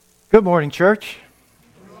Good morning, church.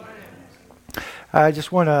 Good morning. I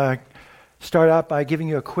just want to start out by giving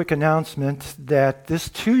you a quick announcement that this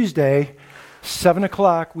Tuesday, 7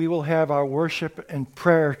 o'clock, we will have our worship and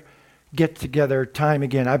prayer get-together time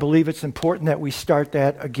again. I believe it's important that we start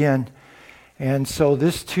that again. And so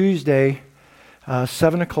this Tuesday,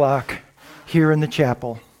 7 o'clock, here in the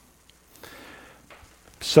chapel.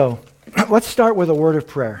 So let's start with a word of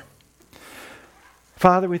prayer.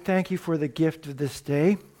 Father, we thank you for the gift of this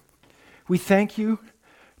day. We thank you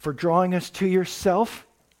for drawing us to yourself,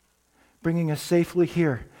 bringing us safely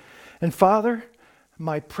here. And Father,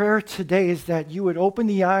 my prayer today is that you would open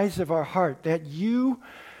the eyes of our heart, that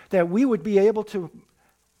we would be able to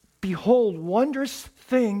behold wondrous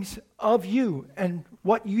things of you and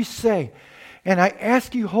what you say. And I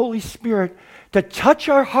ask you, Holy Spirit, to touch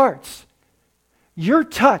our hearts. Your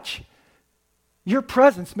touch, your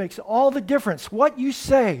presence makes all the difference. What you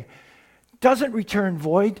say doesn't return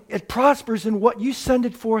void. It prospers in what you send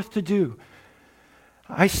it forth to do.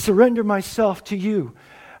 I surrender myself to you.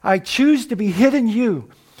 I choose to be hid in you.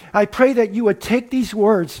 I pray that you would take these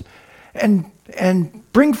words and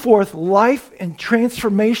bring forth life and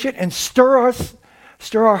transformation and stir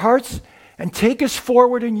our hearts and take us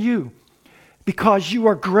forward in you, because you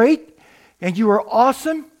are great and you are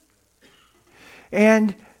awesome.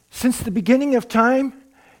 And since the beginning of time,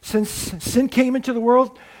 since sin came into the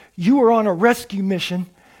world, you are on a rescue mission,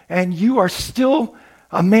 and you are still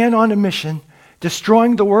a man on a mission,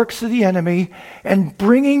 destroying the works of the enemy and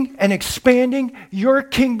bringing and expanding your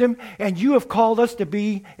kingdom, and you have called us to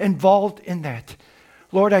be involved in that.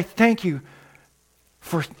 Lord, I thank you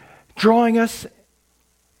for drawing us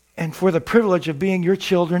and for the privilege of being your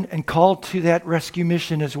children and called to that rescue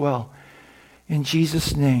mission as well. In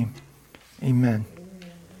Jesus' name, amen.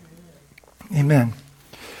 Amen.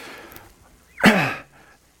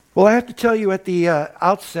 Well, I have to tell you at the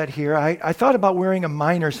outset here, I thought about wearing a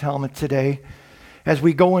miner's helmet today as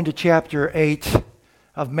we go into chapter 8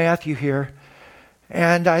 of Matthew here.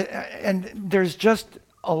 And there's just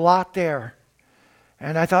a lot there.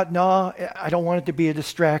 And I thought, no, I don't want it to be a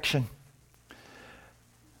distraction.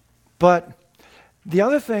 But the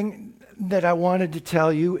other thing that I wanted to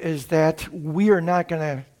tell you is that I'm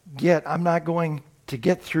not going to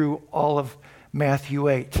get through all of Matthew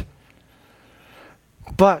 8.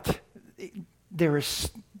 But there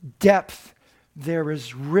is depth, there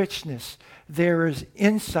is richness, there is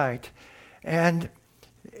insight, and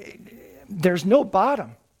there's no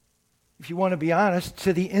bottom, if you want to be honest,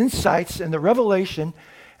 to the insights and the revelation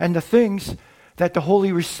and the things that the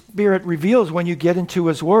Holy Spirit reveals when you get into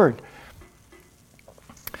His Word.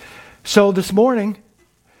 So this morning,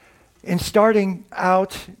 in starting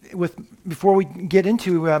out before we get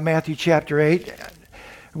into Matthew chapter 8,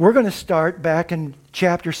 we're going to start back in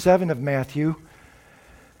chapter 7 of Matthew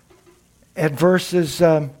at verses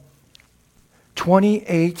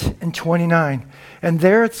 28 and 29. And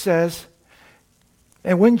there it says,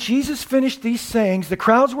 "And when Jesus finished these sayings, the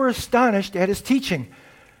crowds were astonished at his teaching,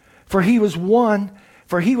 for he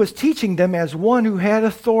was teaching them as one who had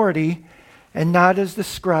authority and not as the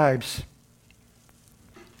scribes."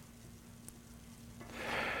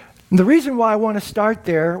 And the reason why I want to start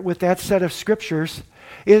there with that set of scriptures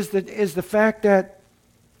is the fact that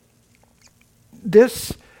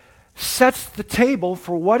this sets the table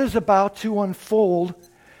for what is about to unfold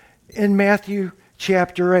in Matthew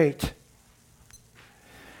chapter 8.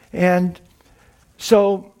 And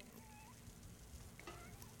so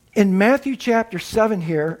in Matthew chapter 7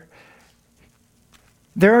 here,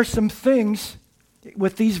 there are some things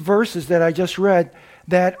with these verses that I just read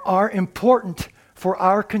that are important for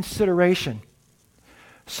our consideration.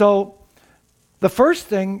 So the first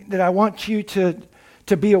thing that I want you to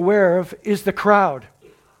be aware of is the crowd.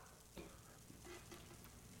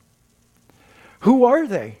 Who are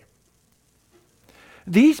they?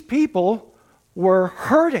 These people were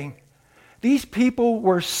hurting. These people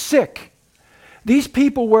were sick. These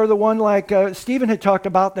people were the one, like Stephen had talked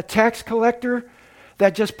about, the tax collector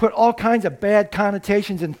that just put all kinds of bad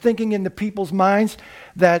connotations and thinking into people's minds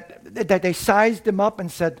that they sized them up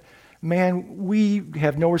and said, man, we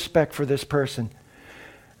have no respect for this person.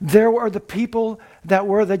 There were the people that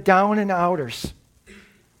were the down and outers.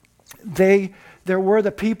 There were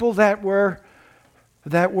the people that were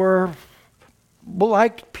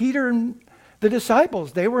like Peter and the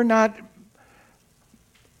disciples. They were not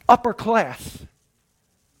upper class,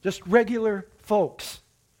 just regular folks.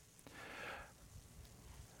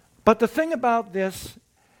 But the thing about this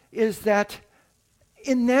is that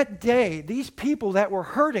in that day, these people that were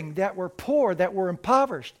hurting, that were poor, that were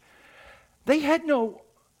impoverished, they had no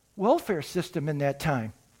welfare system in that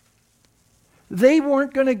time. they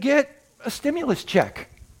weren't going to get a stimulus check.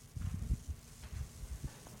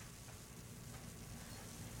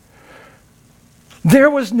 There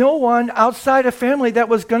was no one outside a family that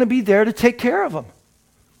was going to be there to take care of them.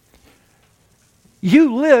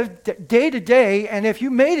 You lived day to day, and if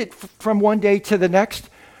you made it from one day to the next,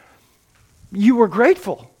 you were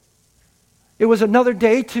grateful. It was another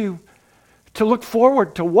day to look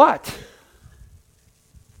forward to what?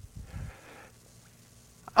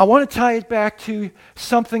 I want to tie it back to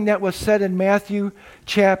something that was said in Matthew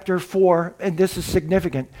chapter 4, and this is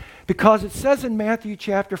significant because it says in Matthew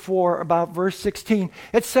chapter 4 about verse 16,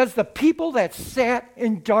 it says the people that sat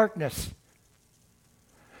in darkness.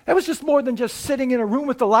 That was just more than just sitting in a room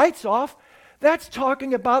with the lights off. That's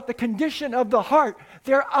talking about the condition of the heart,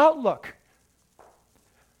 their outlook.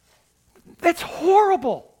 That's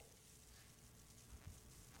horrible.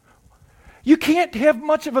 You can't have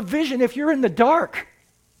much of a vision if you're in the dark.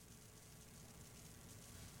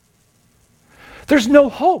 There's no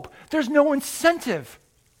hope. There's no incentive.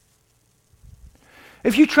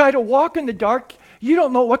 If you try to walk in the dark, you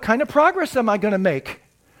don't know what kind of progress am I going to make.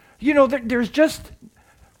 You know, there's just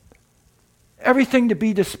everything to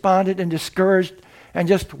be despondent and discouraged and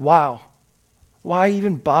just, wow, why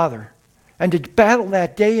even bother? And to battle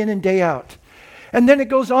that day in and day out. And then it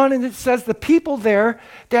goes on and it says the people there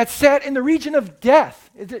that sat in the region of death,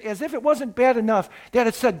 as if it wasn't bad enough that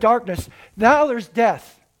it said darkness, now there's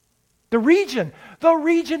death. The region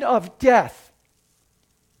of death.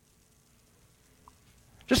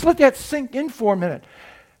 Just let that sink in for a minute.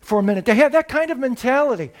 They have that kind of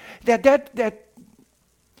mentality, that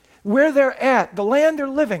where they're at, the land they're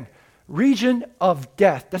living, region of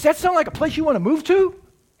death. Does that sound like a place you want to move to?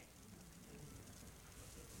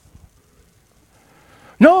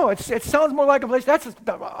 No, it sounds more like a place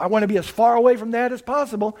I want to be as far away from that as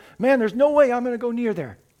possible. Man, there's no way I'm going to go near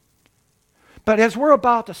there. But as we're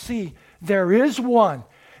about to see, there is one.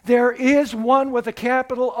 There is one with a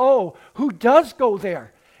capital O who does go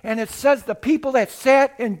there. And it says the people that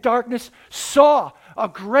sat in darkness saw a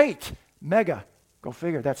great mega, go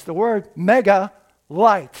figure, that's the word, mega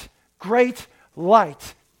light, great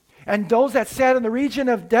light. And those that sat in the region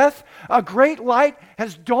of death, a great light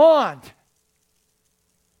has dawned.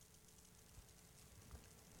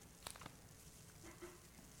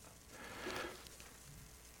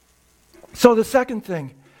 So the second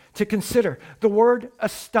thing to consider, the word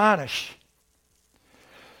astonish.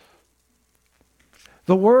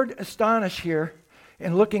 The word astonish here,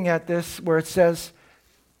 in looking at this, where it says,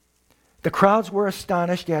 the crowds were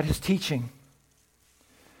astonished at his teaching.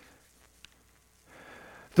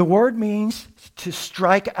 The word means to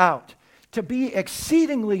strike out, to be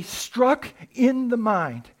exceedingly struck in the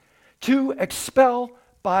mind, to expel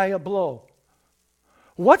by a blow.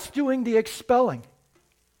 What's doing the expelling?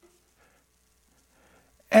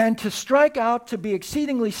 And to strike out, to be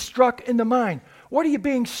exceedingly struck in the mind. What are you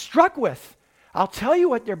being struck with? I'll tell you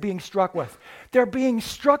what they're being struck with. They're being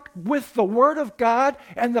struck with the Word of God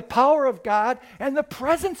and the power of God and the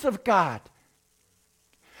presence of God.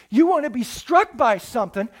 You want to be struck by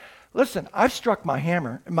something. Listen, I've struck my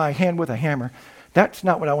hand with a hammer. That's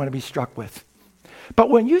not what I want to be struck with. But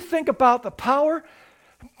when you think about the power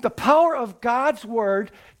of God's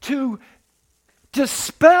Word to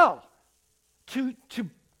dispel, to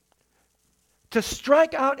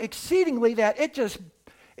strike out exceedingly, that it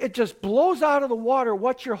just blows out of the water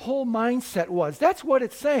what your whole mindset was. That's what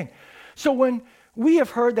it's saying. So when we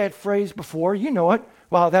have heard that phrase before, you know it,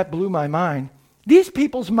 wow, that blew my mind. These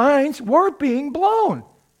people's minds were being blown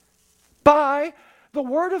by the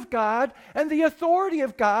Word of God and the authority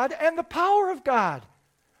of God and the power of God.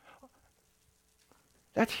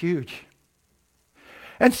 That's huge.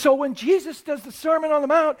 And so when Jesus does the Sermon on the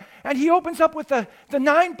Mount and he opens up with the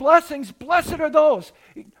 9 blessings, blessed are those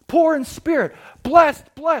poor in spirit,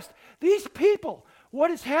 blessed. These people,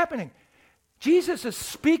 what is happening? Jesus is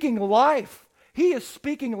speaking life. He is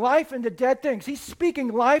speaking life into dead things. He's speaking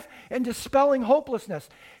life and dispelling hopelessness.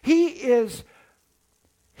 He is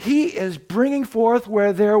bringing forth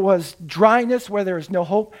where there was dryness, where there is no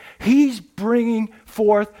hope. He's bringing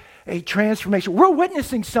forth a transformation. We're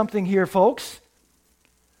witnessing something here, folks.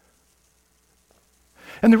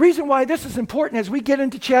 And the reason why this is important as we get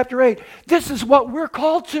into chapter 8, this is what we're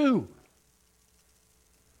called to.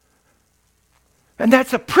 And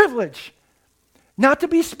that's a privilege. Not to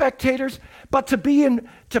be spectators, but to be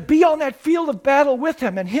on that field of battle with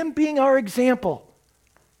him and him being our example.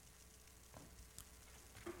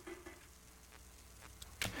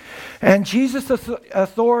 And Jesus'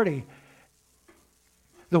 authority,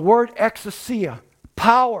 the word exousia,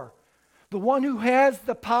 power, the one who has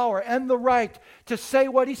the power and the right to say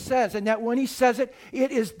what he says, and that when he says it,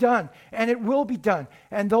 it is done, and it will be done.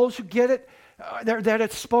 And those who get it, that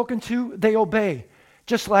it's spoken to, they obey.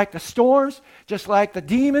 Just like the storms, just like the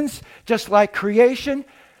demons, just like creation.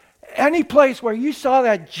 Any place where you saw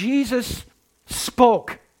that Jesus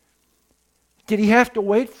spoke, did he have to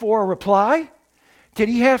wait for a reply? Did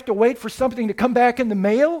he have to wait for something to come back in the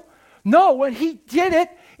mail? No, when he did it,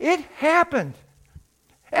 it happened.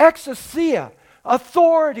 Exousia,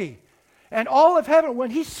 authority, and all of heaven,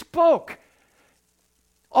 when he spoke,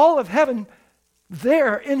 all of heaven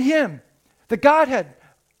there in him, the Godhead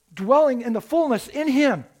dwelling in the fullness in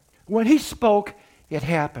him, when he spoke, it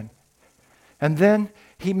happened. And then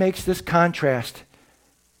he makes this contrast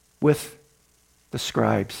with the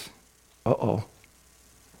scribes.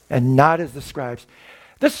 And not as the scribes.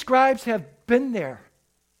 The scribes have been there,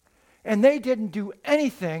 and they didn't do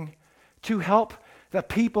anything to help the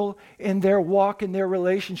people in their walk, in their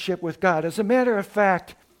relationship with God. As a matter of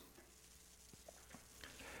fact,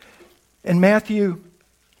 in Matthew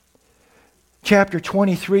chapter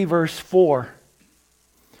 23, verse 4,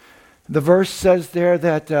 the verse says there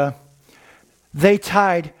that they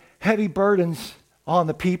tied heavy burdens on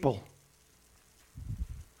the people.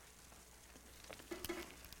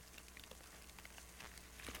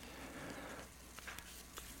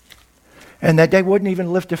 And that they wouldn't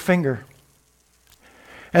even lift a finger.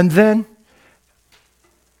 And then,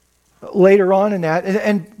 later on in that,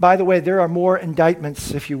 and by the way, there are more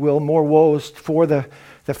indictments, if you will, more woes for the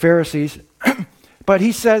Pharisees. But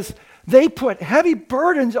he says, they put heavy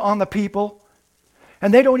burdens on the people,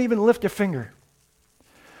 and they don't even lift a finger.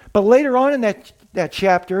 But later on in that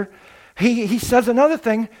chapter, he says another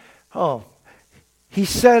thing. He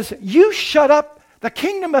says, you shut up the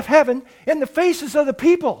kingdom of heaven in the faces of the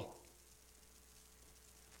people.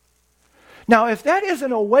 Now, if that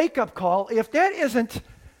isn't a wake-up call, if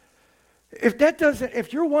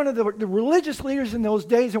you're one of the religious leaders in those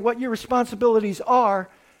days and what your responsibilities are,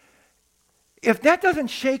 if that doesn't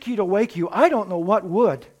shake you to wake you, I don't know what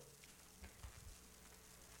would.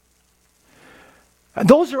 And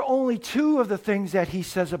those are only two of the things that he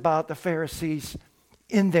says about the Pharisees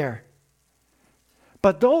in there.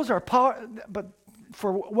 But those are but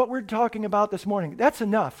for what we're talking about this morning, that's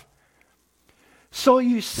enough. So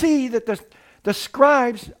you see that the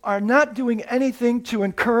scribes are not doing anything to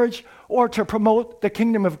encourage or to promote the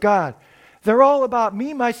kingdom of God. They're all about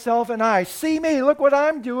me, myself, and I. See me, look what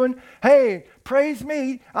I'm doing. Hey, praise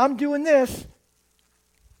me, I'm doing this.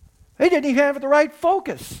 They didn't even have the right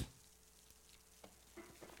focus.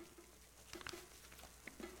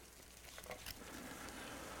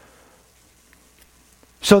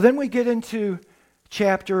 So then we get into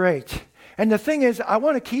chapter 8. And the thing is, I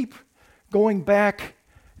want to keep going back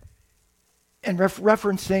and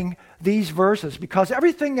referencing these verses, because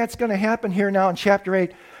everything that's going to happen here now in chapter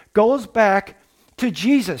 8 goes back to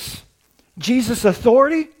Jesus. Jesus'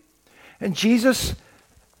 authority and Jesus,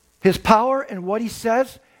 his power and what he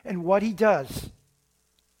says and what he does.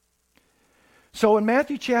 So in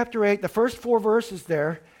Matthew chapter 8, the first 4 verses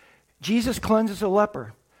there, Jesus cleanses a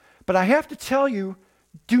leper. But I have to tell you,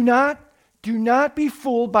 do not be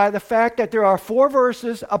fooled by the fact that there are 4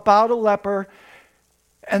 verses about a leper,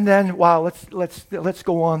 and then, wow, let's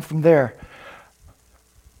go on from there.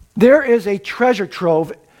 There is a treasure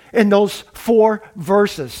trove in those 4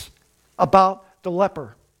 verses about the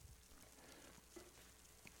leper.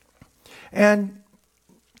 And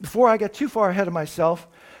before I get too far ahead of myself,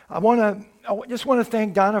 I just want to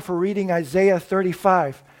thank Donna for reading Isaiah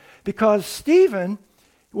 35, because Stephen,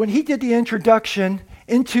 when he did the introduction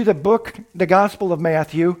into the book, the Gospel of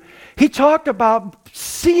Matthew, he talked about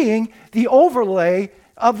seeing the overlay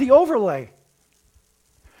of the overlay.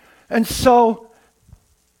 And so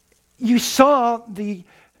you saw the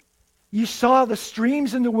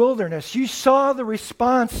streams in the wilderness. You saw the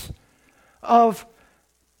response of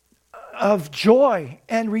joy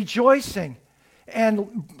and rejoicing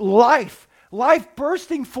and life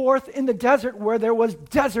bursting forth in the desert, where there was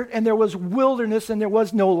desert and there was wilderness and there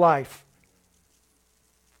was no life.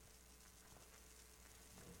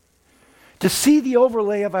 To see the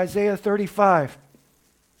overlay of Isaiah 35.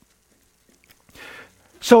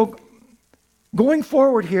 So, going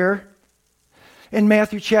forward here in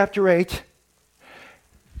Matthew chapter 8,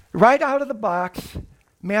 right out of the box,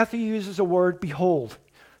 Matthew uses a word, behold.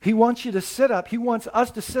 He wants you to sit up. He wants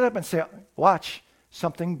us to sit up and say, watch,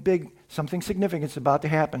 something big, something significant is about to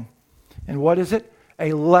happen. And what is it?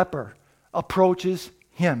 A leper approaches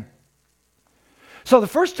him. So the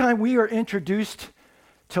first time we are introduced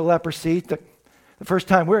to leprosy, the first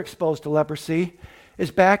time we're exposed to leprosy,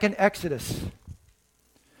 is back in Exodus.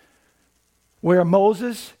 where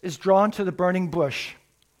Moses is drawn to the burning bush.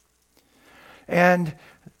 And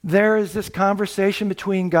there is this conversation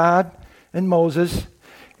between God and Moses.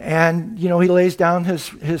 And, he lays down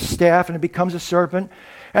his staff and it becomes a serpent.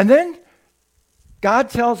 And then God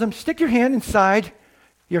tells him, stick your hand inside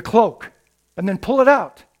your cloak and then pull it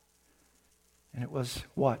out. And it was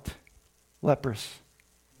what? Leprous.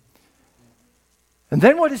 And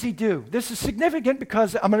then what does he do? This is significant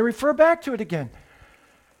because I'm going to refer back to it again.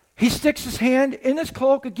 He sticks his hand in his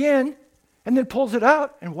cloak again and then pulls it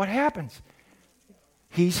out. And what happens?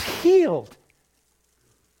 He's healed.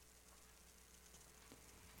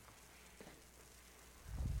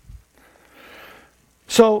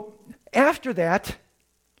 So after that,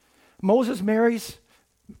 Moses marries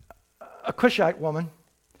a Cushite woman,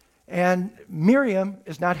 and Miriam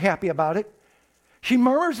is not happy about it. She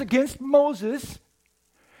murmurs against Moses,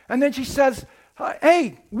 and then she says,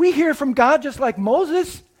 hey, we hear from God just like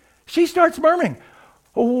Moses. She starts murmuring.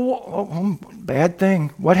 Bad thing.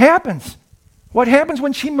 What happens? What happens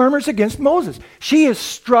when she murmurs against Moses? She is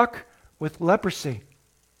struck with leprosy.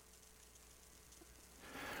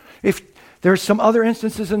 If there's some other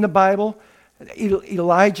instances in the Bible,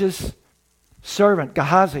 Elijah's servant,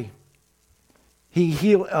 Gehazi.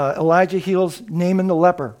 Elijah heals Naaman the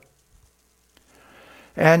leper.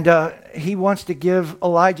 And he wants to give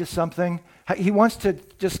Elijah something. He wants to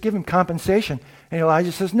just give him compensation. And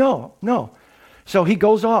Elijah says, no. So he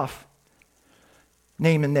goes off.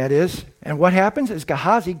 Naaman, that is. And what happens is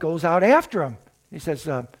Gehazi goes out after him. He says,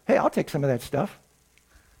 hey, I'll take some of that stuff.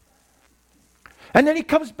 And then he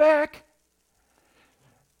comes back.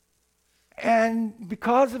 And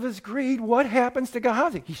because of his greed, what happens to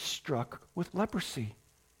Gehazi? He's struck with leprosy.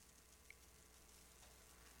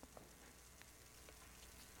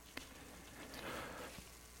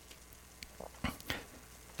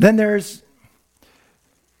 Then there's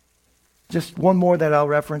just one more that I'll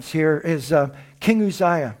reference here is King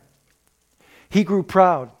Uzziah. He grew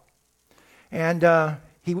proud. And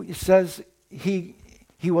he says he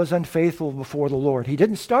was unfaithful before the Lord. He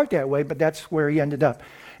didn't start that way, but that's where he ended up.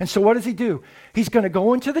 And so what does he do? He's going to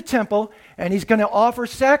go into the temple and he's going to offer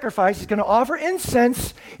sacrifice. He's going to offer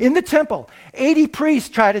incense in the temple. 80 priests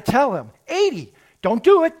try to tell him, 80, don't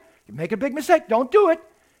do it. You make a big mistake, don't do it.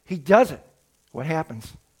 He does it. What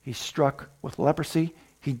happens? He's struck with leprosy.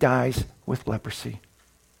 He dies with leprosy.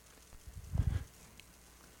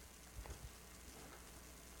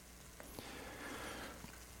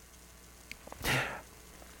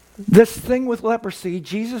 This thing with leprosy,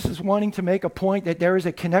 Jesus is wanting to make a point that there is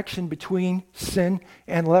a connection between sin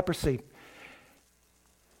and leprosy.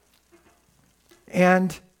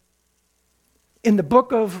 And in the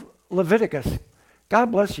book of Leviticus,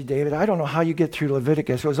 God bless you, David. I don't know how you get through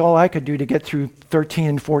Leviticus. It was all I could do to get through 13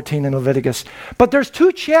 and 14 in Leviticus. But there's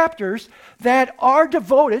 2 chapters that are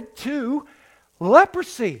devoted to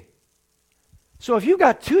leprosy. So if you've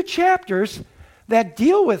got 2 chapters that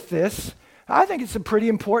deal with this, I think it's a pretty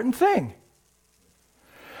important thing.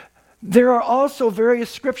 There are also various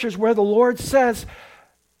scriptures where the Lord says,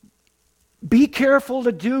 be careful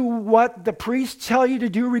to do what the priests tell you to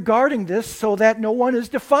do regarding this so that no one is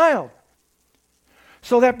defiled.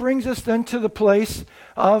 So that brings us then to the place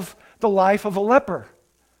of the life of a leper.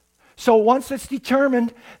 So once it's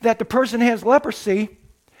determined that the person has leprosy,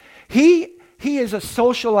 he is a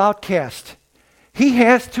social outcast. He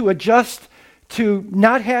has to adjust to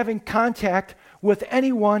not having contact with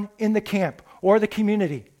anyone in the camp or the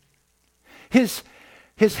community. His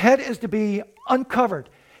head is to be uncovered.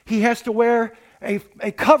 He has to wear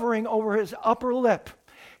a covering over his upper lip.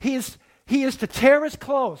 He is to tear his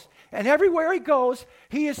clothes. And everywhere he goes,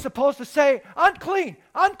 he is supposed to say, unclean,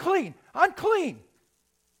 unclean, unclean.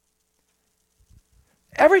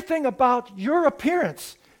 Everything about your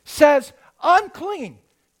appearance says unclean.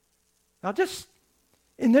 Now just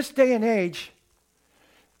in this day and age,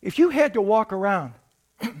 if you had to walk around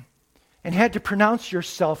and had to pronounce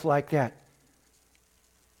yourself like that,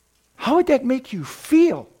 how would that make you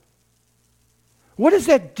feel? What does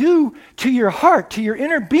that do to your heart, to your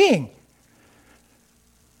inner being?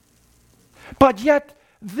 But yet,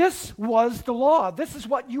 this was the law. This is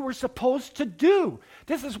what you were supposed to do.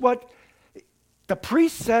 This is what the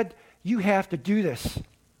priest said, you have to do this.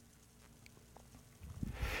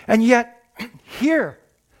 And yet, here,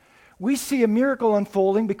 we see a miracle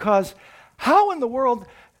unfolding because how in the world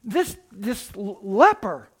this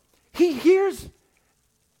leper, he hears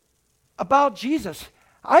about Jesus.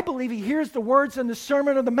 I believe he hears the words in the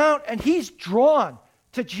Sermon on the Mount and he's drawn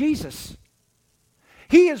to Jesus.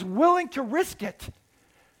 He is willing to risk it.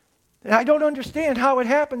 And I don't understand how it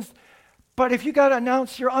happens, but if you got to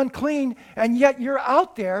announce you're unclean and yet you're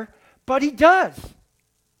out there but he does.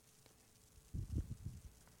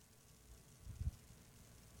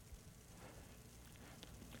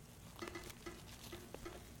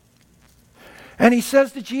 And he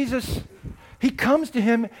says to Jesus, he comes to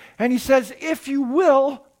him and he says, if you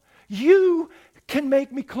will, you can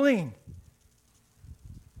make me clean.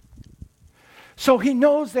 So he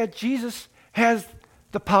knows that Jesus has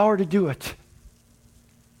the power to do it.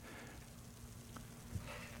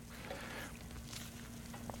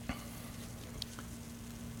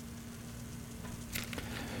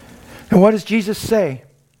 And what does Jesus say?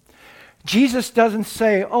 Jesus doesn't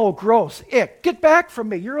say, oh, gross, ick, get back from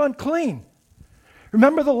me, you're unclean.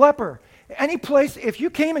 Remember the leper. Any place, if you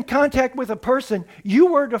came in contact with a person, you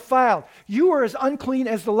were defiled. You were as unclean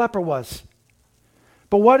as the leper was.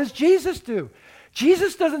 But what does Jesus do?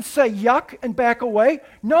 Jesus doesn't say yuck and back away.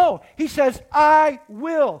 No, he says, I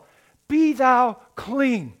will, be thou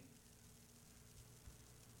clean.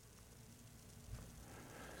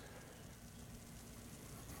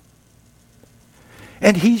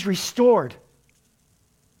 And he's restored.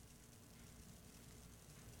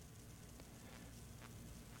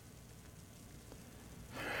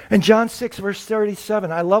 In John 6, verse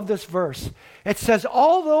 37, I love this verse. It says,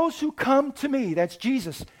 all those who come to me, that's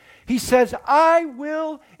Jesus, he says, I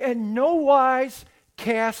will in no wise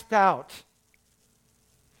cast out.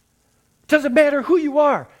 Doesn't matter who you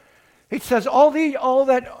are. It says, all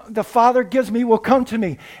that the Father gives me will come to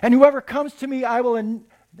me. And whoever comes to me, I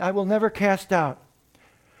will never cast out.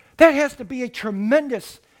 That has to be a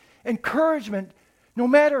tremendous encouragement, no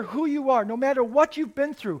matter who you are, no matter what you've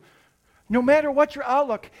been through, no matter what your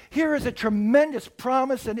outlook. Here is a tremendous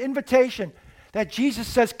promise and invitation that Jesus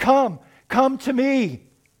says, come to me.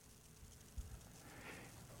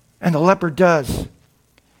 And the leper does.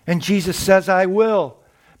 And Jesus says, I will,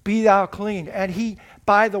 be thou clean. And he,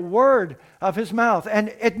 by the word of his mouth, and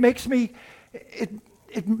it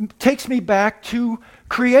takes me back to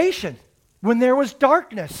creation, when there was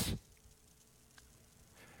darkness.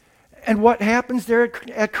 And what happens there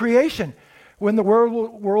at creation? When the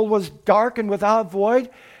world was dark and without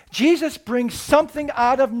void, Jesus brings something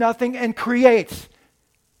out of nothing and creates.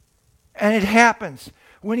 And it happens.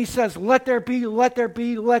 When he says, let there be, let there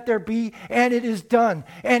be, let there be, and it is done.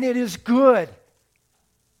 And it is good.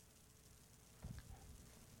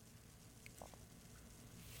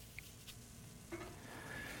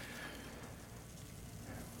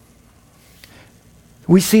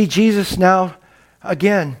 We see Jesus now,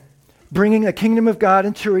 again, bringing the kingdom of God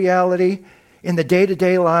into reality in the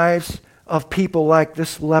day-to-day lives of people like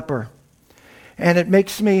this leper. And it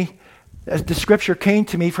makes me, as the scripture came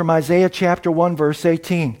to me from Isaiah chapter 1, verse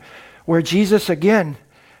 18, where Jesus, again,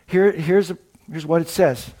 here's what it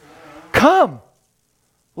says. Come,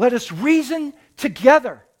 let us reason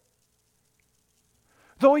together.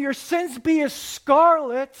 Though your sins be as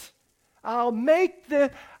scarlet, I'll make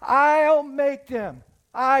them.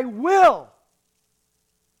 I will.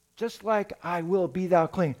 Just like I will, be thou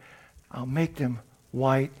clean. I'll make them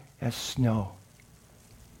white as snow.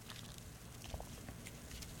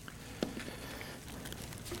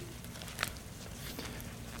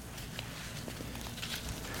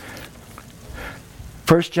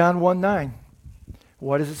 First John 1:9.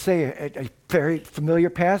 What does it say? A very familiar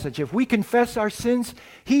passage. If we confess our sins,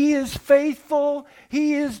 he is faithful,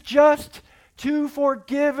 he is just to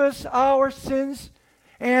forgive us our sins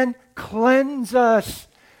and cleanse us.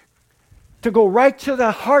 To go right to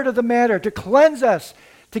the heart of the matter, to cleanse us,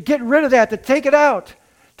 to get rid of that, to take it out,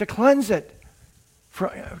 to cleanse it,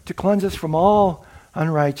 to cleanse us from all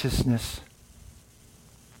unrighteousness.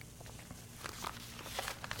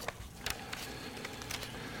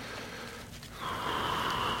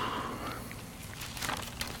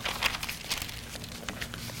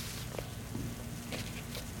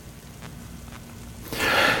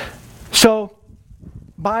 So,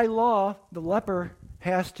 by law, the leper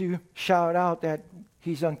has to shout out that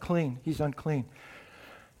he's unclean. He's unclean.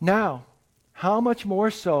 Now, how much more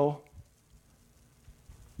so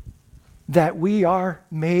that we are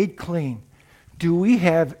made clean? Do we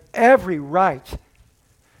have every right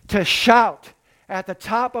to shout at the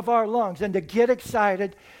top of our lungs and to get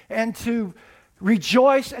excited and to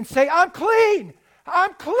rejoice and say, I'm clean!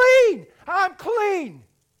 I'm clean! I'm clean!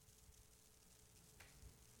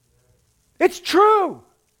 It's true.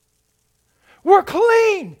 We're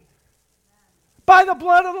clean by the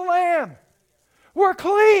blood of the Lamb. We're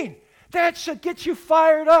clean. That should get you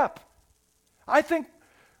fired up. I think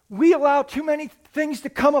we allow too many things to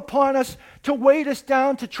come upon us, to weight us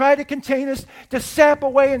down, to try to contain us, to sap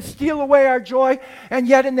away and steal away our joy. And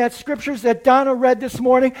yet in that scriptures that Donna read this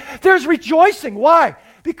morning, there's rejoicing. Why?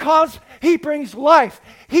 Because he brings life.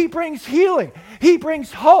 He brings healing. He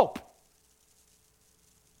brings hope.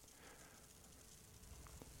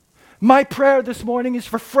 My prayer this morning is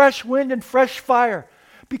for fresh wind and fresh fire,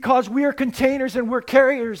 because we are containers and we're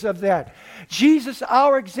carriers of that. Jesus,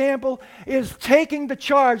 our example, is taking the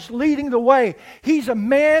charge, leading the way. He's a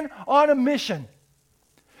man on a mission.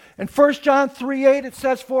 In 1 John 3:8 it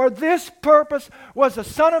says, "For this purpose was the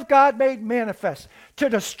Son of God made manifest, to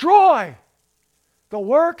destroy the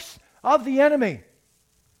works of the enemy."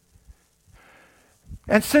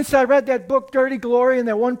 And since I read that book, Dirty Glory, and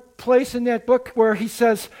that one place in that book where he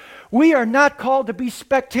says, we are not called to be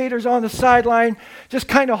spectators on the sideline, just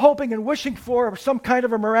kind of hoping and wishing for some kind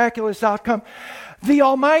of a miraculous outcome. The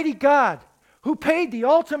Almighty God, who paid the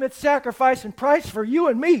ultimate sacrifice and price for you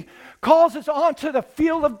and me, calls us onto the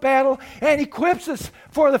field of battle and equips us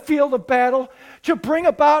for the field of battle to bring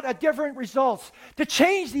about a different results, to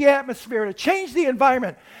change the atmosphere, to change the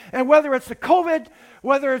environment. And whether it's the COVID,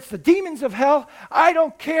 whether it's the demons of hell, I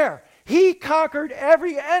don't care. He conquered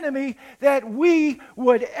every enemy that we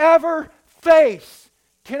would ever face.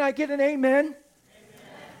 Can I get an amen? Amen.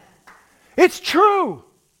 It's true.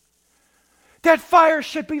 That fire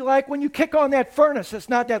should be like when you kick on that furnace. It's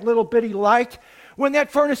not that little bitty light. When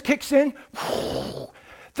that furnace kicks in,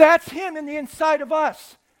 that's him in the inside of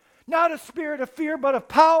us. Not a spirit of fear, but of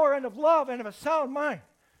power and of love and of a sound mind.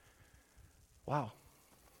 Wow.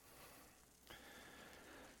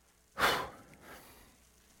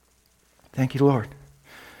 Thank you, Lord.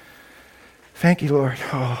 Thank you, Lord.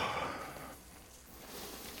 Oh.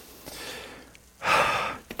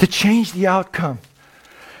 To change the outcome.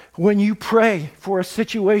 When you pray for a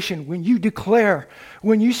situation, when you declare,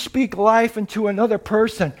 when you speak life into another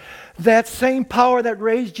person, that same power that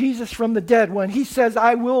raised Jesus from the dead, when he says,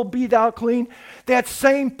 I will be thou clean, that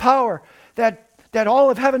same power that all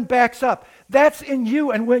of heaven backs up, that's in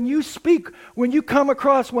you. And when you speak, when you come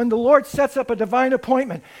across, when the Lord sets up a divine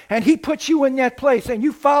appointment and he puts you in that place and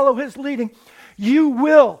you follow his leading, you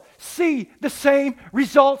will see the same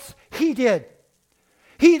results he did.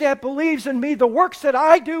 He that believes in me, the works that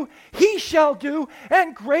I do, he shall do,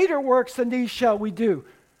 and greater works than these shall we do.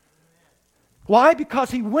 Why?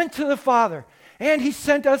 Because he went to the Father, and he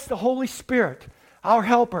sent us the Holy Spirit, our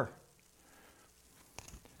helper.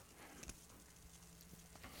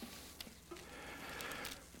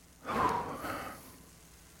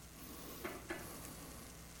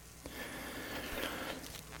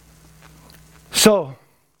 So,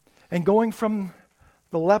 and going from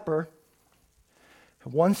the leper,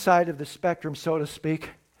 one side of the spectrum, so to speak,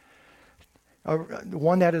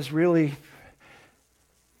 one that is really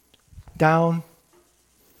down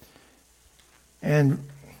and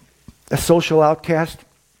a social outcast.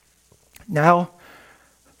 Now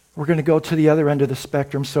we're going to go to the other end of the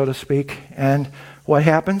spectrum, so to speak. And what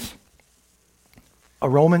happens? A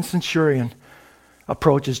Roman centurion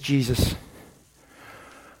approaches Jesus.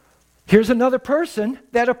 Here's another person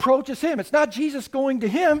that approaches him. It's not Jesus going to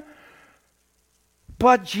him,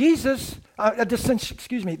 but Jesus,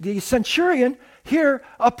 the centurion here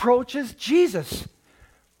approaches Jesus.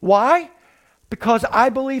 Why? Because I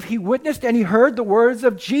believe he witnessed and he heard the words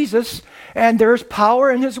of Jesus, and there's power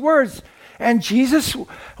in his words. And Jesus,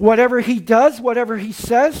 whatever he does, whatever he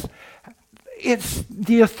says,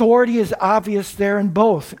 the authority is obvious there in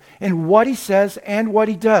both, in what he says and what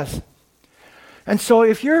he does. And so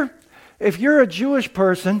if you're a Jewish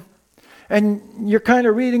person and you're kind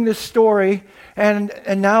of reading this story, and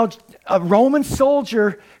now a Roman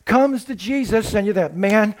soldier comes to Jesus, and you're that,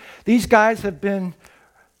 man, these guys have been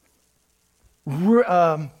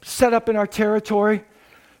set up in our territory.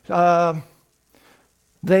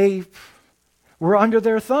 They were under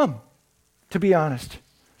their thumb, to be honest.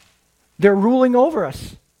 They're ruling over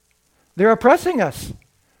us. They're oppressing us.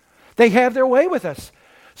 They have their way with us.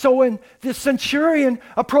 So when this centurion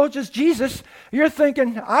approaches Jesus,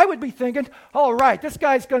 I would be thinking, all right, this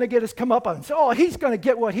guy's going to get his comeuppance. Oh, he's going to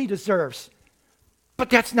get what he deserves. But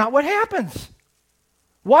that's not what happens.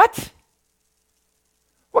 What?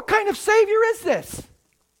 What kind of Savior is this?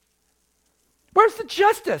 Where's the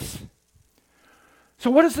justice? So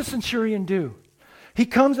what does the centurion do? He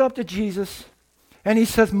comes up to Jesus and he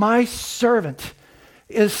says, my servant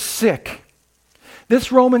is sick.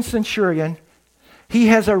 This Roman centurion, he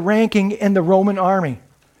has a ranking in the Roman army.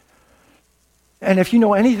 And if you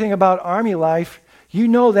know anything about army life, you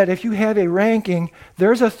know that if you have a ranking,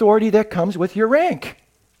 there's authority that comes with your rank.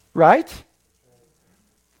 Right?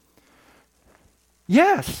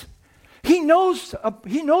 Yes. He knows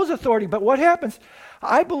authority, but what happens,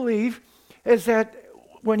 I believe, is that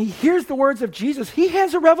when he hears the words of Jesus, he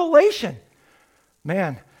has a revelation.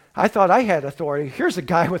 Man, I thought I had authority. Here's a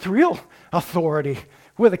guy with real authority,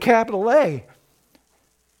 with a capital A.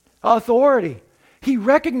 Authority. He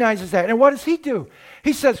recognizes that. And what does he do?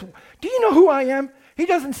 He says, do you know who I am? He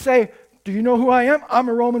doesn't say, do you know who I am? I'm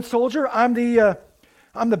a Roman soldier. I'm the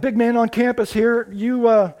big man on campus here.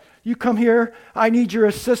 You come here. I need your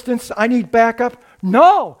assistance. I need backup.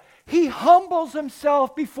 No. He humbles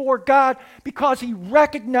himself before God because he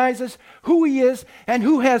recognizes who he is and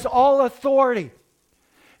who has all authority.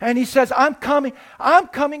 And he says, I'm coming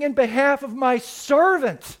in behalf of my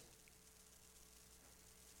servant.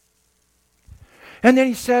 And then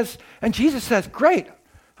he says, and Jesus says, great,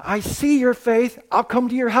 I see your faith, I'll come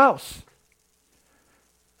to your house.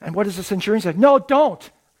 And what does the centurion say? No, don't.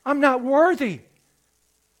 I'm not worthy.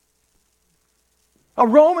 A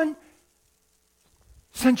Roman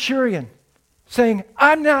centurion saying,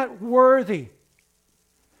 I'm not worthy.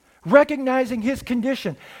 Recognizing his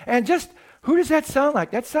condition. And just, who does that sound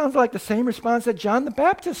like? That sounds like the same response that John the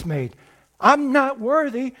Baptist made. I'm not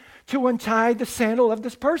worthy to untie the sandal of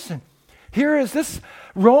this person. Here is this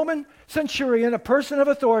Roman centurion, a person of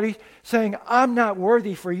authority, saying, I'm not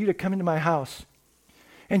worthy for you to come into my house.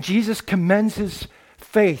 And Jesus commends his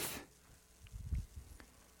faith.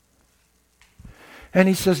 And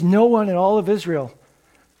he says, no one in all of Israel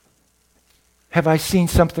have I seen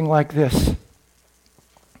something like this.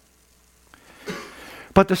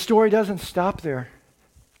 But the story doesn't stop there.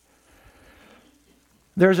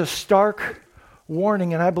 There's a stark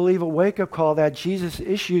warning, and I believe a wake-up call that Jesus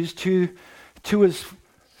issues to his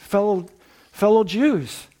fellow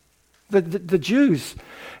Jews, the Jews.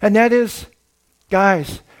 And that is,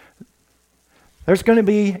 guys, there's going to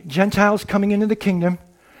be Gentiles coming into the kingdom,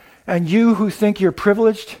 and you who think you're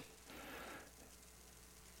privileged,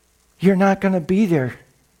 you're not going to be there.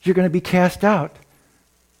 You're going to be cast out.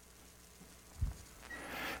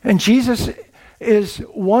 And Jesus is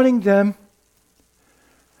wanting to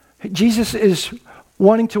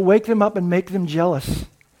wake them up and make them jealous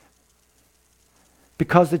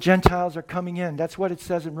because the Gentiles are coming in. That's what it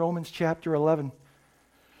says in Romans chapter 11,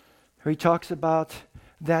 where he talks about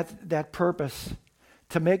that purpose,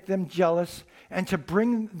 to make them jealous and to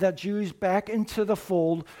bring the Jews back into the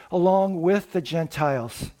fold along with the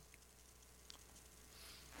Gentiles.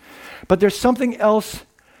 But there's something else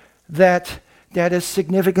that is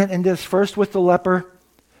significant in this, first with the leper,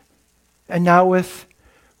 and now with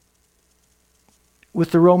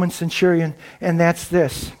the Roman centurion, and that's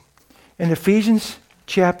this. In Ephesians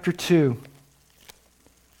chapter 2,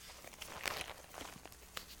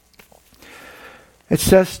 it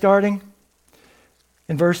says, starting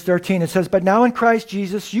in verse 13, it says, but now in Christ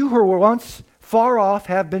Jesus, you who were once far off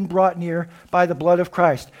have been brought near by the blood of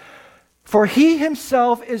Christ. For he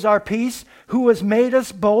himself is our peace, who has made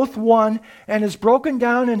us both one, and has broken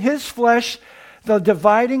down in his flesh the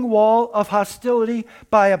dividing wall of hostility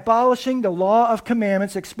by abolishing the law of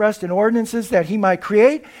commandments expressed in ordinances, that he might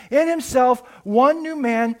create in himself one new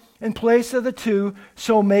man in place of the two,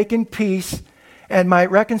 so making peace, and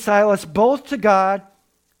might reconcile us both to God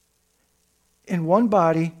in one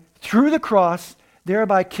body through the cross,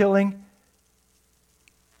 thereby killing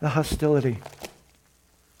the hostility.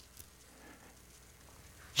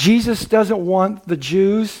 Jesus doesn't want the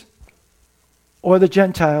Jews or the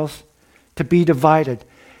Gentiles to be divided.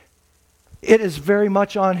 It is very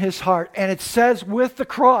much on his heart. And it says with the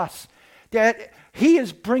cross that he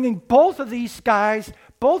is bringing both of these guys,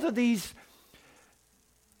 both of these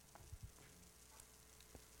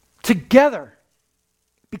together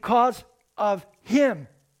because of him.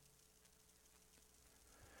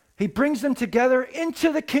 He brings them together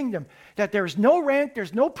into the kingdom. That there's no rank,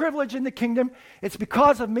 there's no privilege in the kingdom. It's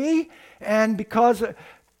because of me and because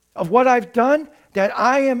of what I've done that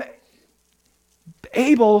I am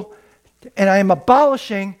able and I am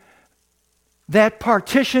abolishing that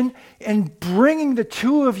partition and bringing the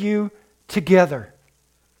two of you together.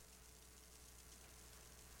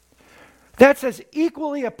 That's as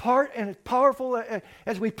equally a part and as powerful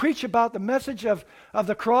as we preach about the message of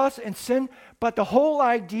the cross and sin, but the whole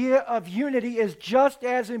idea of unity is just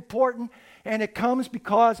as important, and it comes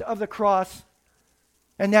because of the cross,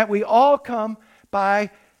 and that we all come by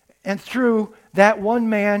and through that one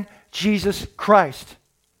man, Jesus Christ.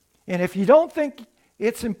 And if you don't think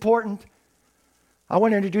it's important, I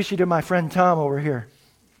want to introduce you to my friend Tom over here.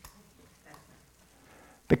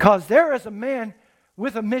 Because there is a man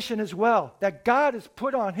with a mission as well that God has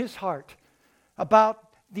put on his heart about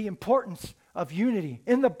the importance of unity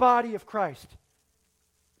in the body of Christ.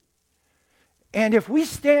 And if we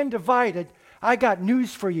stand divided, I got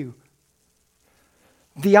news for you.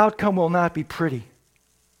 The outcome will not be pretty.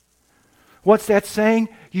 What's that saying?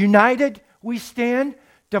 United we stand,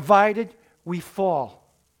 Divided, we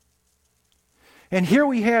fall. And here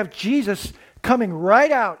we have Jesus coming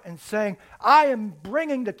right out and saying, I am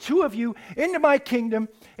bringing the two of you into my kingdom,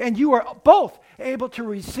 and you are both able to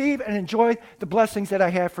receive and enjoy the blessings that I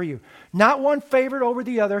have for you. Not one favored over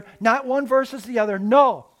the other, not one versus the other.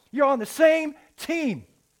 No, you're on the same team.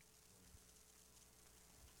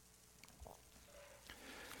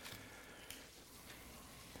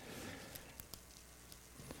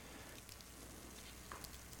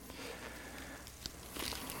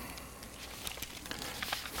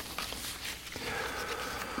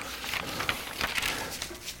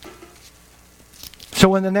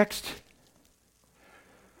 So in the next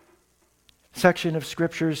section of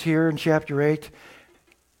scriptures here in chapter 8,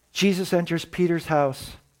 Jesus enters Peter's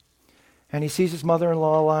house and he sees his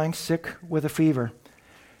mother-in-law lying sick with a fever.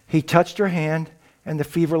 He touched her hand and the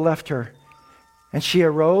fever left her, and she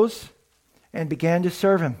arose and began to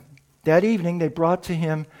serve him. That evening they brought to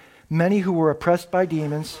him many who were oppressed by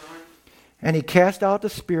demons, and he cast out the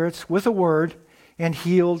spirits with a word and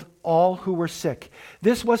healed all who were sick.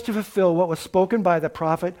 This was to fulfill what was spoken by the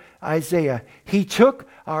prophet Isaiah. He took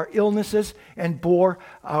our illnesses and bore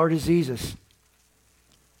our diseases.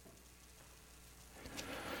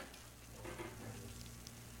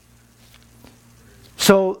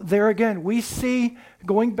 So there again, we see,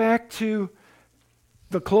 going back to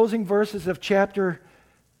the closing verses of chapter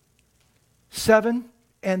 7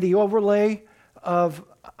 and the overlay of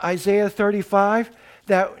Isaiah 35,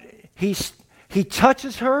 that he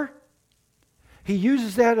touches her, he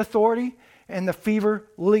uses that authority, and the fever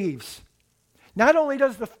leaves. Not only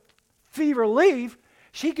does the fever leave,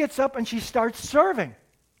 she gets up and she starts serving.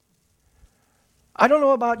 I don't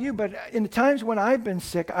know about you, but in the times when I've been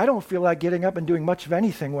sick, I don't feel like getting up and doing much of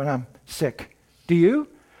anything when I'm sick. Do you?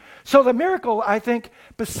 So the miracle, I think,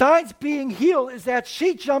 besides being healed, is that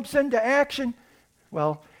she jumps into action.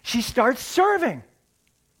 Well, she starts serving.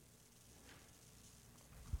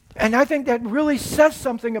 And I think that really says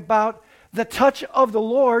something about the touch of the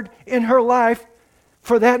Lord in her life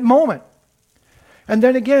for that moment. And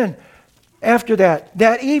then again, after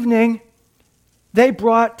that evening, they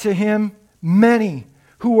brought to him many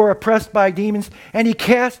who were oppressed by demons, and he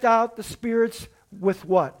cast out the spirits with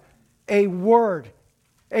what? A word,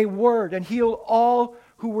 and healed all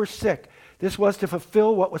who were sick. This was to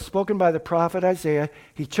fulfill what was spoken by the prophet Isaiah.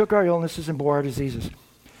 He took our illnesses and bore our diseases.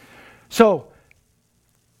 So,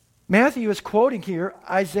 Matthew is quoting here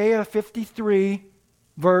Isaiah 53,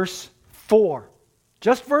 verse 4.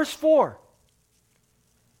 Just verse 4.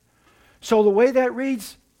 So the way that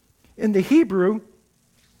reads in the Hebrew,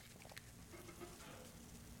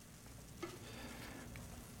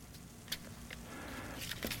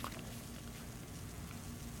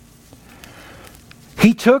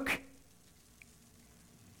 he took,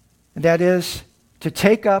 that is, to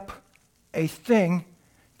take up a thing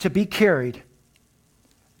to be carried.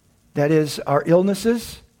 That is, our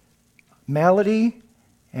illnesses, malady,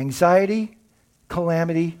 anxiety,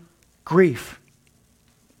 calamity, grief.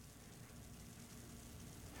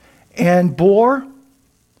 And bore,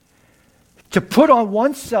 to put on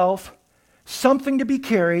oneself something to be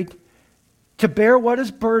carried, to bear what is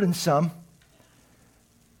burdensome,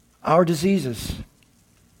 our diseases,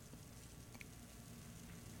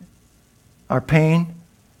 our pain,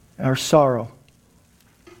 our sorrow.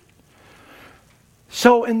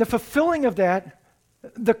 So in the fulfilling of that,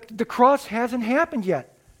 the cross hasn't happened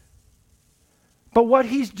yet. But what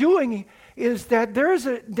he's doing is that there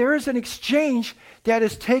is an exchange that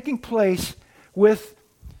is taking place with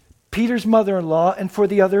Peter's mother-in-law and for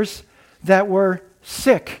the others that were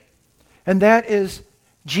sick. And that is,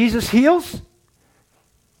 Jesus heals,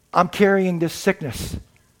 I'm carrying this sickness.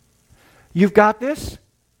 You've got this,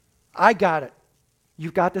 I got it.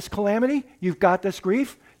 You've got this calamity, you've got this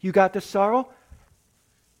grief, you got this sorrow,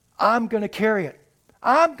 I'm going to carry it.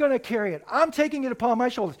 I'm going to carry it. I'm taking it upon my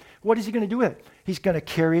shoulders. What is he going to do with it? He's going to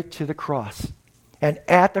carry it to the cross. And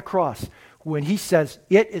at the cross, when he says,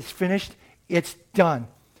 it is finished, it's done.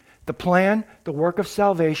 The plan, the work of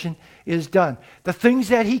salvation is done. The things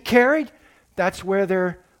that he carried, that's where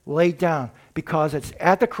they're laid down. Because it's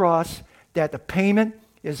at the cross that the payment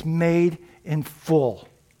is made in full.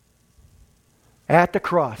 At the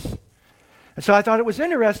cross. And so I thought it was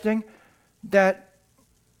interesting that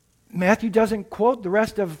Matthew doesn't quote the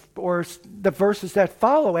rest of, or the verses that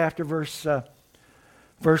follow after verse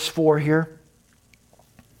 4 here,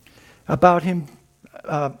 about him,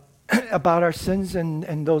 about our sins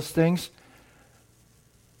and those things.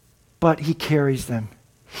 But he carries them.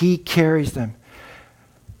 He carries them.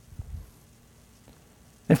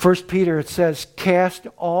 In 1 Peter it says, cast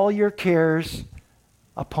all your cares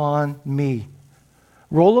upon me.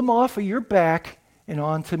 Roll them off of your back and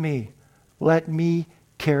onto me. Let me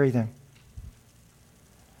carry them.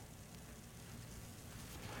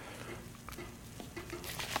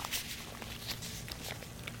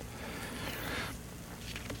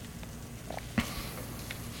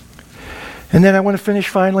 And then I want to finish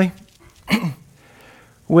finally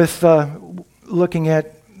with looking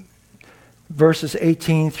at verses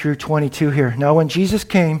 18 through 22 here. Now when Jesus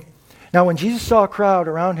saw a crowd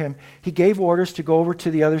around him, he gave orders to go over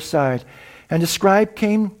to the other side. And the scribe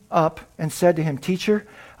came up and said to him, "Teacher,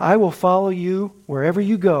 I will follow you wherever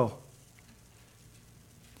you go."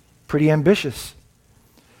 Pretty ambitious.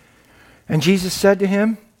 And Jesus said to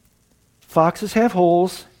him, "Foxes have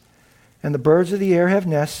holes, and the birds of the air have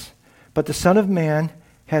nests, but the Son of Man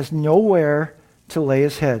has nowhere to lay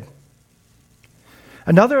his head."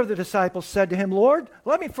 Another of the disciples said to him, "Lord,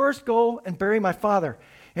 let me first go and bury my father."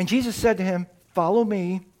 And Jesus said to him, "Follow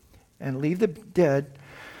me and leave the dead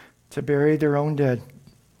to bury their own dead."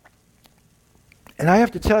 And I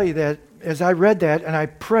have to tell you that as I read that and I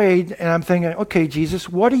prayed and I'm thinking, okay, Jesus,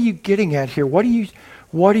 what are you getting at here? What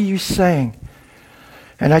are you saying?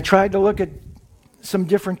 And I tried to look at some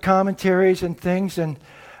different commentaries and things, and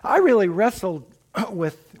I really wrestled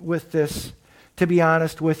with this, to be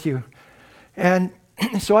honest with you. And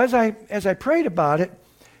so as I prayed about it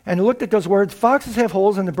and looked at those words, foxes have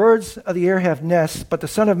holes and the birds of the air have nests, but the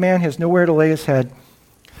Son of Man has nowhere to lay his head.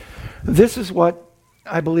 This is what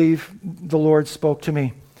I believe the Lord spoke to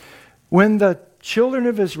me. When the children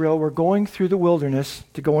of Israel were going through the wilderness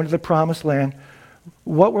to go into the promised land,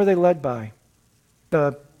 what were they led by?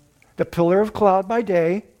 The pillar of cloud by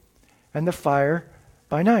day and the fire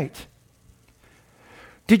by night.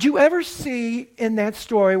 Did you ever see in that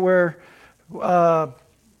story where,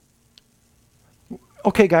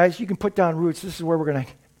 okay, guys, you can put down roots. This is where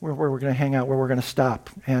we're gonna hang out, where we're gonna stop,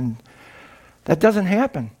 and that doesn't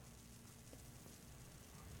happen.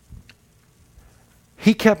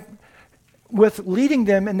 He kept with leading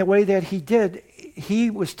them in the way that he did. He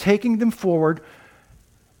was taking them forward.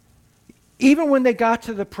 Even when they got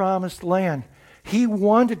to the promised land, he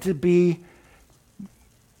wanted them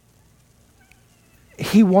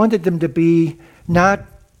to be not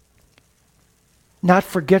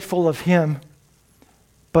forgetful of him,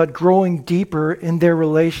 but growing deeper in their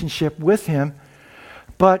relationship with him.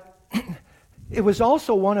 But it was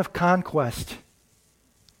also one of conquest.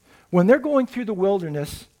 When they're going through the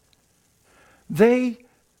wilderness, they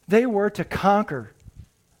were to conquer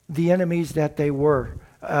the enemies that they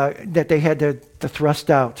had to thrust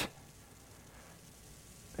out.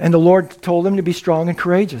 And the Lord told them to be strong and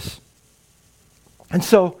courageous. And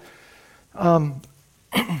so,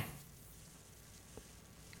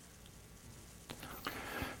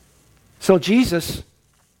 so Jesus,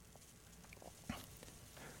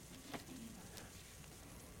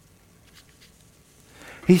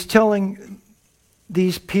 he's telling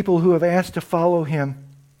these people who have asked to follow him.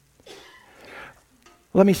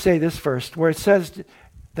 Let me say this first, where it says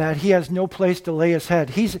that he has no place to lay his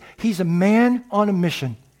head. He's a man on a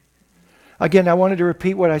mission. Again, I wanted to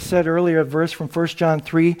repeat what I said earlier, a verse from 1 John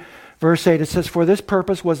 3, verse 8. It says, "For this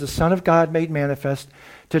purpose was the Son of God made manifest,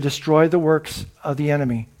 to destroy the works of the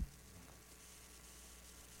enemy."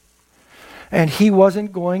 And he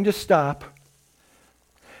wasn't going to stop.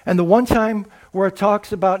 And the one time where it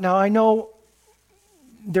talks about, now I know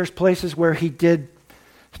there's places where he did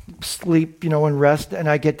sleep, and rest, and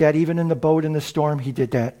I get that. Even in the boat in the storm, he did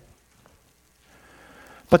that.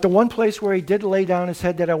 But the one place where he did lay down his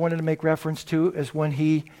head that I wanted to make reference to is when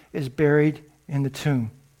he is buried in the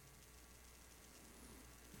tomb.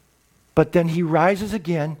 But then he rises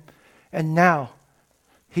again, and now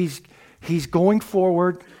he's going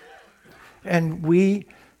forward, and we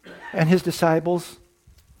and his disciples,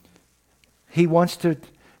 he wants to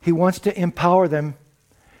empower them,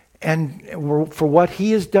 and for what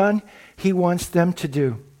he has done, he wants them to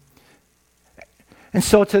do. And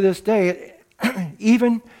so to this day,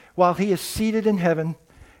 even while he is seated in heaven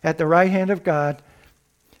at the right hand of God,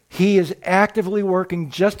 he is actively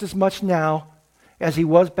working just as much now as he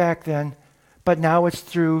was back then, but now it's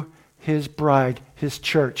through his bride, his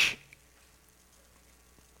church.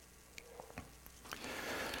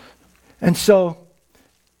 And so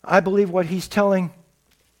I believe what he's telling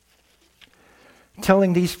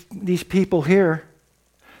these people here,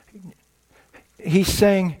 he's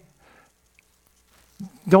saying,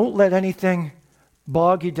 don't let anything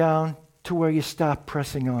bog you down to where you stop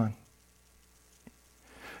pressing on.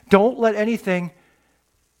 Don't let anything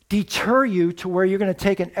deter you to where you're going to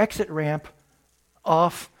take an exit ramp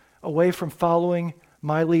off away from following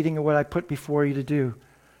my leading and what I put before you to do.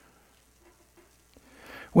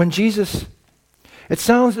 When Jesus It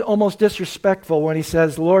sounds almost disrespectful when he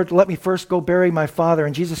says, Lord, let me first go bury my father.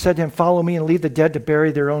 And Jesus said to him, follow me and leave the dead to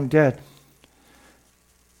bury their own dead.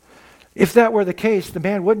 If that were the case, the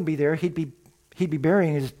man wouldn't be there. He'd be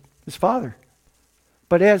burying his father.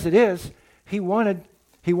 But as it is, he wanted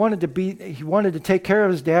to take care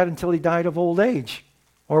of his dad until he died of old age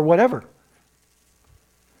or whatever.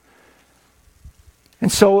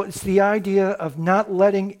 And so it's the idea of not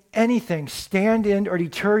letting anything stand in or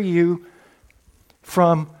deter you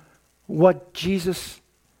from what Jesus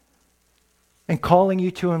and calling you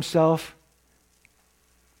to himself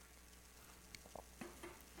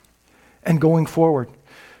and going forward.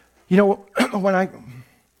 You know,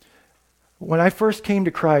 when I first came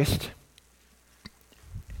to Christ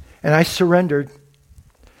and I surrendered,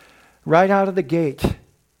 right out of the gate,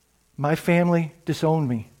 my family disowned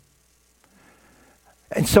me.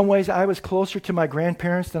 In some ways, I was closer to my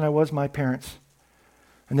grandparents than I was my parents.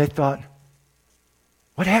 And they thought,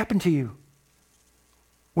 what happened to you?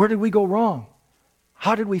 Where did we go wrong?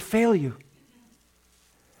 How did we fail you?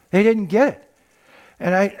 They didn't get it.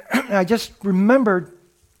 And I just remembered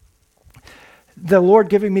the Lord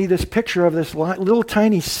giving me this picture of this little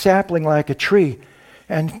tiny sapling like a tree.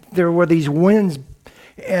 And there were these winds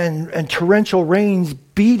and torrential rains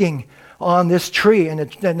beating on this tree, and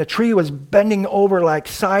the tree was bending over like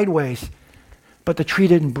sideways, but the tree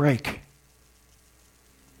didn't break.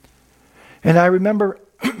 And I remember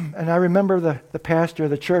the pastor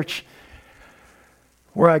of the church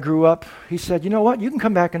where I grew up. He said, you know what, you can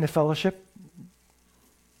come back into fellowship,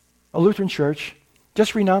 a Lutheran church,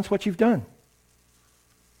 just renounce what you've done.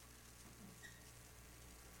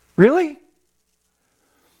 Really?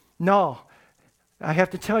 No. I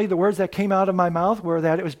have to tell you, the words that came out of my mouth were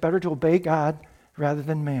that it was better to obey God rather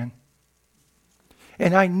than man.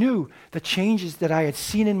 And I knew the changes that I had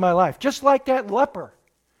seen in my life. Just like that leper,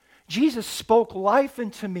 Jesus spoke life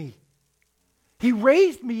into me. He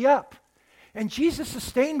raised me up. And Jesus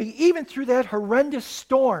sustained me even through that horrendous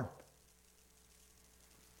storm.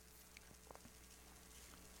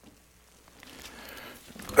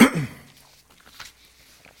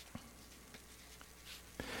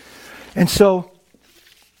 And so,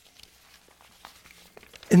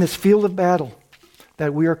 in this field of battle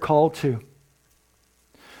that we are called to,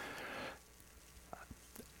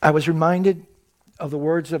 I was reminded of the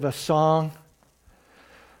words of a song,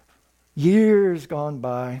 years gone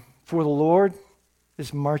by, for the Lord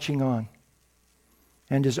is marching on,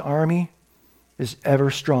 and his army is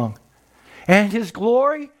ever strong. And his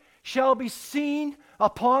glory shall be seen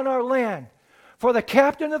upon our land. For the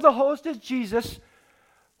captain of the host is Jesus.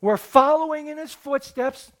 We're following in his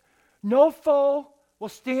footsteps. No foe will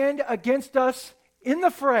stand against us in the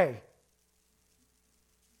fray.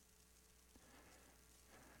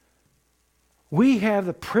 We have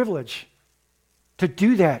the privilege to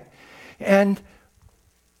do that and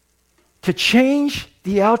to change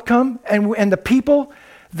the outcome and the people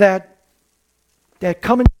that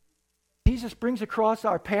come in Jesus brings across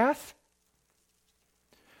our path.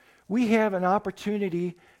 We have an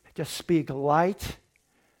opportunity to speak light,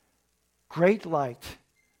 great light,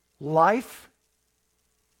 life,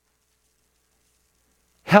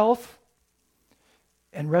 health,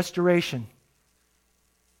 and restoration.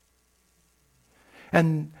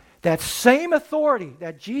 And that same authority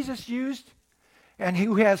that Jesus used, and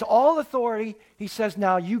who has all authority, he says,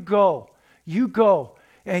 now you go,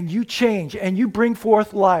 and you change, and you bring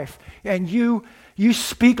forth life, and you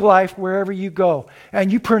speak life wherever you go,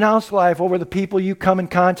 and you pronounce life over the people you come in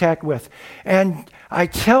contact with. And I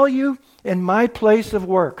tell you, in my place of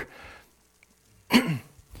work, the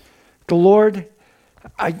Lord,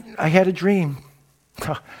 I had a dream.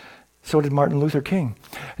 So did Martin Luther King.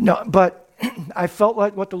 No, but I felt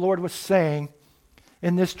like what the Lord was saying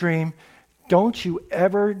in this dream, don't you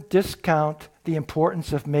ever discount the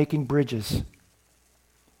importance of making bridges.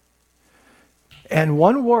 And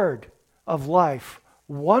one word of life,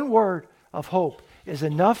 one word of hope is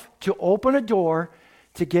enough to open a door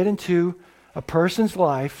to get into a person's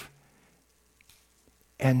life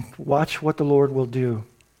and watch what the Lord will do.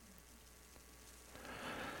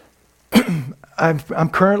 I'm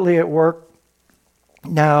currently at work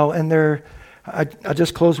now, and I'll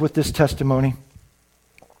just close with this testimony.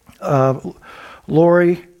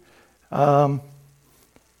 Lori,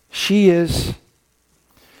 she's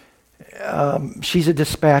a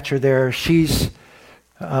dispatcher there. She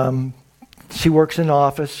works in the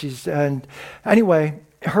office. And anyway,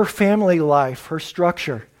 her family life, her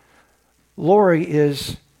structure, Lori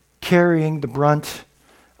is carrying the brunt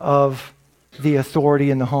of the authority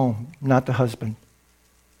in the home, not the husband.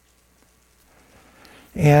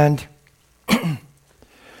 And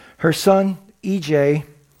her son EJ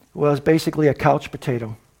was basically a couch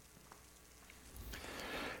potato.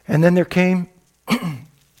 And then there came,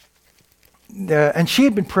 and she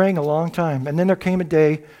had been praying a long time, and then there came a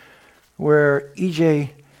day where EJ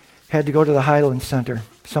had to go to the Highland Center.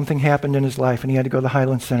 Something happened in his life, and he had to go to the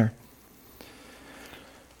Highland Center.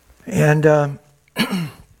 And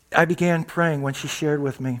I began praying when she shared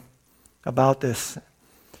with me about this.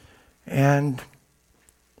 And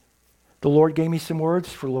the Lord gave me some words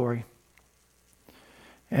for Lori.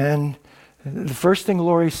 And the first thing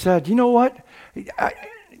Lori said, you know what?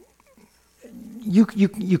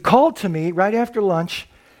 You called to me right after lunch,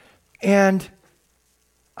 and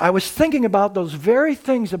I was thinking about those very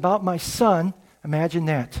things about my son. Imagine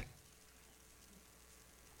that.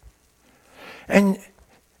 And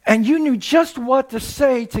you knew just what to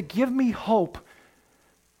say to give me hope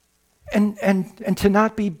and to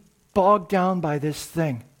not be bogged down by this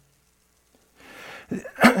thing.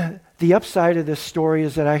 The upside of this story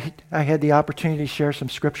is that I had the opportunity to share some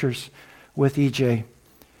scriptures with EJ.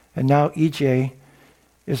 And now EJ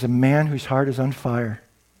is a man whose heart is on fire.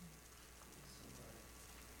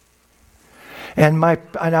 And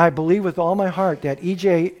I believe with all my heart that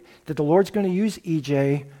that the Lord's going to use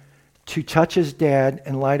EJ to touch his dad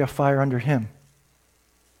and light a fire under him.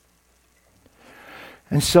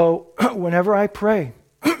 And so whenever I pray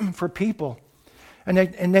for people, and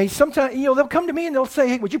they sometimes, they'll come to me and they'll say,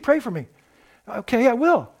 hey, would you pray for me? Okay, I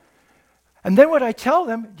will. And then when I tell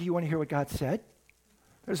them, do you want to hear what God said?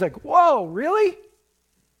 It's like, whoa, really?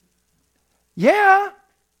 Yeah.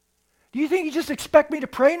 Do you think you just expect me to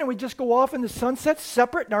pray and we just go off in the sunset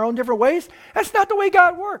separate in our own different ways? That's not the way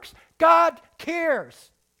God works. God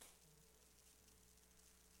cares.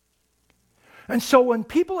 And so when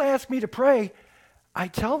people ask me to pray, I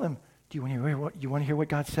tell them, do you want to hear what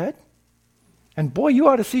God said? And boy, you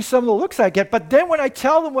ought to see some of the looks I get. But then when I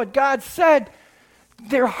tell them what God said,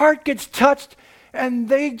 their heart gets touched and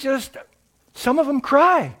some of them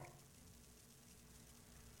cry.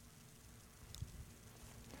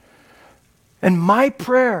 And my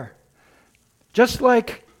prayer, just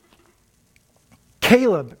like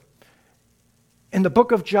Caleb in the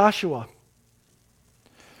book of Joshua,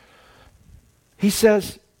 he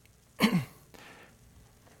says,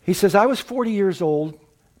 I was 40 years old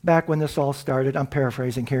back when this all started. I'm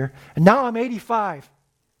paraphrasing here. And now I'm 85.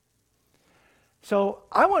 So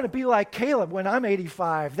I want to be like Caleb when I'm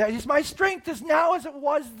 85. That is, my strength is now as it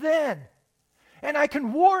was then. And I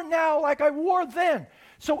can war now like I wore then.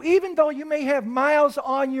 So even though you may have miles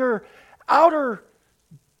on your outer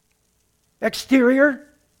exterior,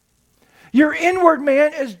 your inward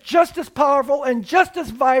man is just as powerful and just as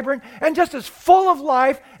vibrant and just as full of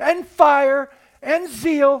life and fire and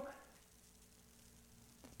zeal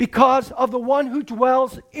because of the one who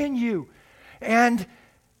dwells in you. And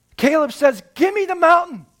Caleb says, give me the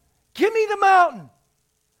mountain. Give me the mountain.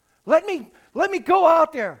 Let me go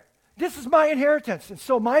out there. This is my inheritance. And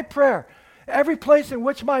so my prayer, every place in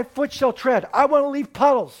which my foot shall tread, I want to leave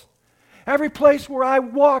puddles. Every place where I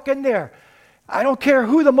walk in there, I don't care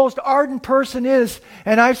who the most ardent person is,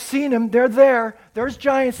 and I've seen them, they're there. There's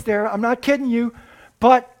giants there. I'm not kidding you.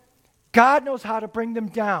 But God knows how to bring them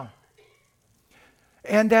down.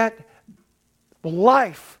 And that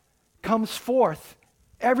life comes forth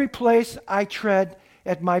every place I tread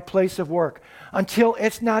at my place of work, until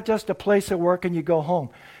it's not just a place of work and you go home.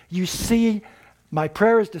 You see, my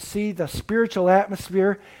prayer is to see the spiritual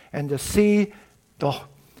atmosphere and to see the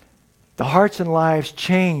hearts and lives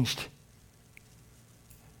changed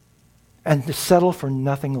and to settle for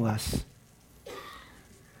nothing less.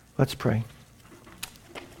 Let's pray.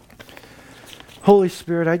 Holy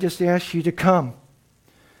Spirit, I just ask you to come.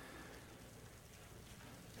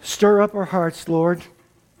 Stir up our hearts, Lord.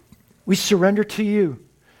 We surrender to you.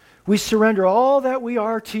 We surrender all that we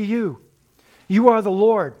are to you. You are the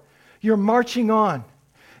Lord. You're marching on.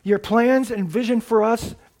 Your plans and vision for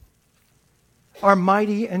us are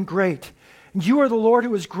mighty and great. You are the Lord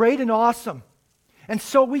who is great and awesome. And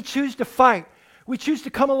so we choose to fight. We choose to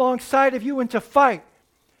come alongside of you and to fight.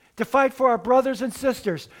 To fight for our brothers and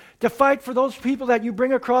sisters. To fight for those people that you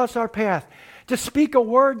bring across our path. To speak a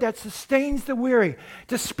word that sustains the weary.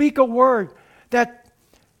 To speak a word that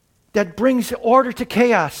brings order to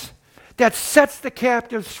chaos. That sets the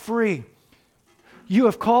captives free. You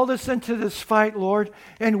have called us into this fight, Lord,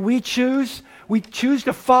 and we choose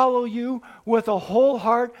to follow you with a whole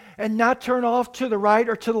heart and not turn off to the right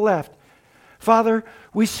or to the left. Father,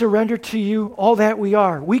 we surrender to you all that we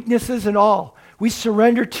are, weaknesses and all. We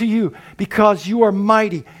surrender to you because you are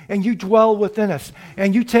mighty and you dwell within us.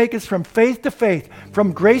 And you take us from faith to faith,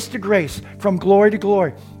 from grace to grace, from glory to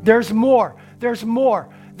glory. There's more. There's more.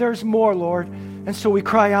 there's more, Lord. And so we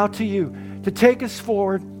cry out to you to take us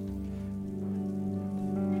forward.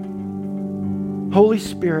 Holy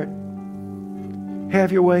Spirit,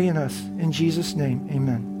 have your way in us. In Jesus' name,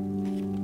 amen.